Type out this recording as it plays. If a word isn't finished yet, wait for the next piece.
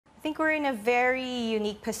I think we're in a very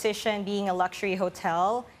unique position being a luxury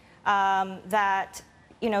hotel that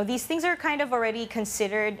these things are kind of already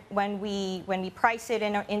considered when we price it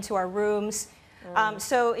into our rooms.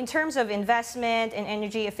 So in terms of investment and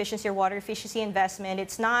energy efficiency or water efficiency investment,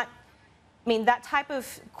 it's not, that type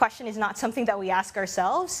of question is not something that we ask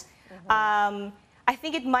ourselves. I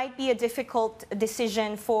think it might be a difficult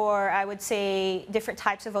decision for, I would say, different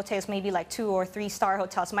types of hotels, maybe like 2- or 3-star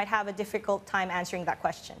hotels might have a difficult time answering that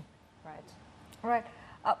question. Right. All right.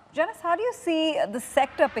 Janice, how do you see the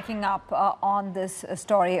sector picking up on this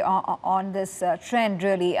story, on this trend,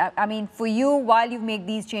 really? I mean, for you, while you make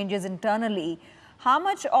these changes internally, how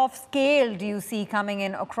much of scale do you see coming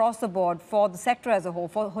in across the board for the sector as a whole,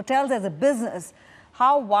 for hotels as a business?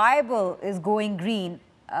 How viable is going green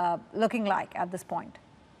looking like at this point?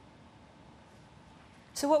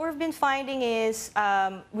 So what we've been finding is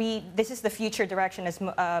this is the future direction, as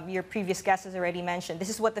your previous guest has already mentioned. This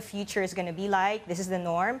is what the future is going to be like. This is the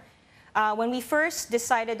norm. When we first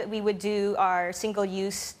decided that we would do our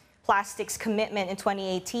single-use plastics commitment in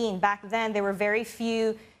 2018, back then there were very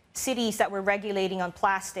few cities that were regulating on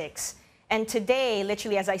plastics. And today,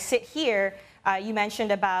 literally, as I sit here, you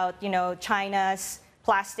mentioned about China's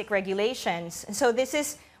plastic regulations. And so this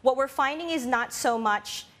is what we're finding is not so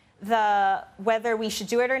much whether we should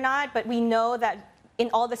do it or not, but we know that in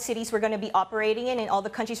all the cities we're going to be operating in all the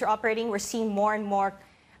countries we're operating, we're seeing more and more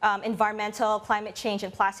environmental, climate change,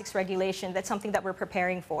 and plastics regulation. That's something that we're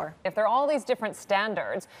preparing for. If there are all these different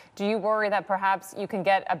standards, do you worry that perhaps you can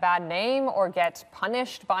get a bad name or get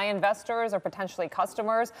punished by investors or potentially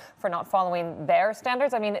customers for not following their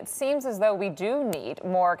standards? I mean, it seems as though we do need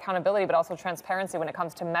more accountability, but also transparency when it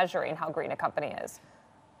comes to measuring how green a company is.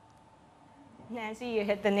 Nancy, you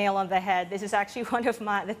hit the nail on the head. This is actually one of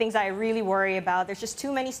the things I really worry about. There's just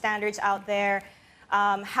too many standards out there.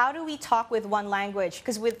 How do we talk with one language?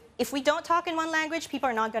 Because if we don't talk in one language, people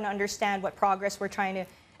are not going to understand what progress we're trying to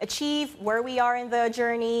achieve, where we are in the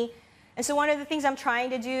journey. And so one of the things I'm trying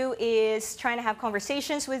to do is trying to have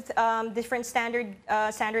conversations with different standard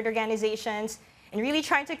organizations and really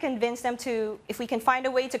trying to convince them to, if we can find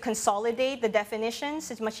a way to consolidate the definitions,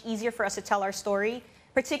 it's much easier for us to tell our story,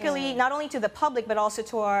 particularly not only to the public, but also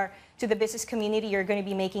to the business community you're going to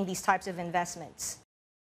be making these types of investments.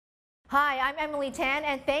 Hi, I'm Emily Tan,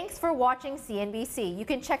 and thanks for watching CNBC. You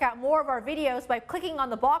can check out more of our videos by clicking on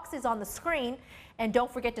the boxes on the screen, and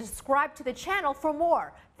don't forget to subscribe to the channel for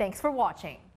more. Thanks for watching.